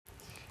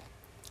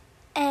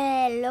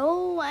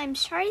hello. I'm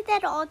sorry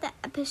that all the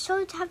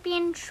episodes have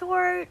been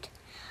short.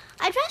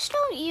 I just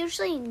don't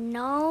usually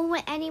know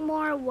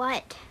anymore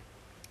what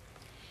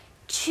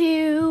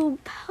to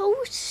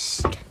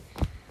post.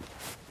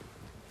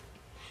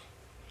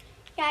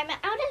 Yeah, I'm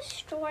out of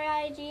story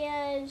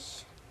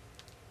ideas.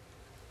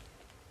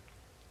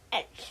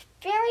 It's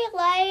very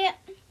late,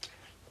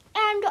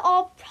 and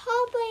I'll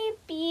probably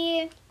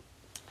be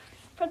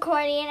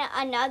recording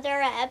another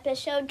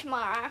episode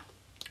tomorrow.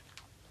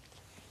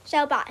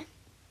 So, bye.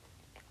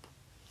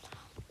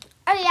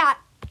 Oh, yeah,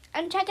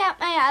 and check out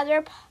my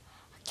other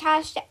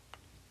podcast,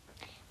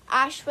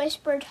 Ash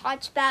Whisper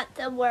Talks About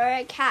the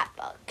Word Cat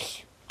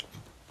Books.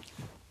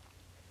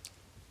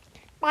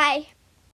 Bye.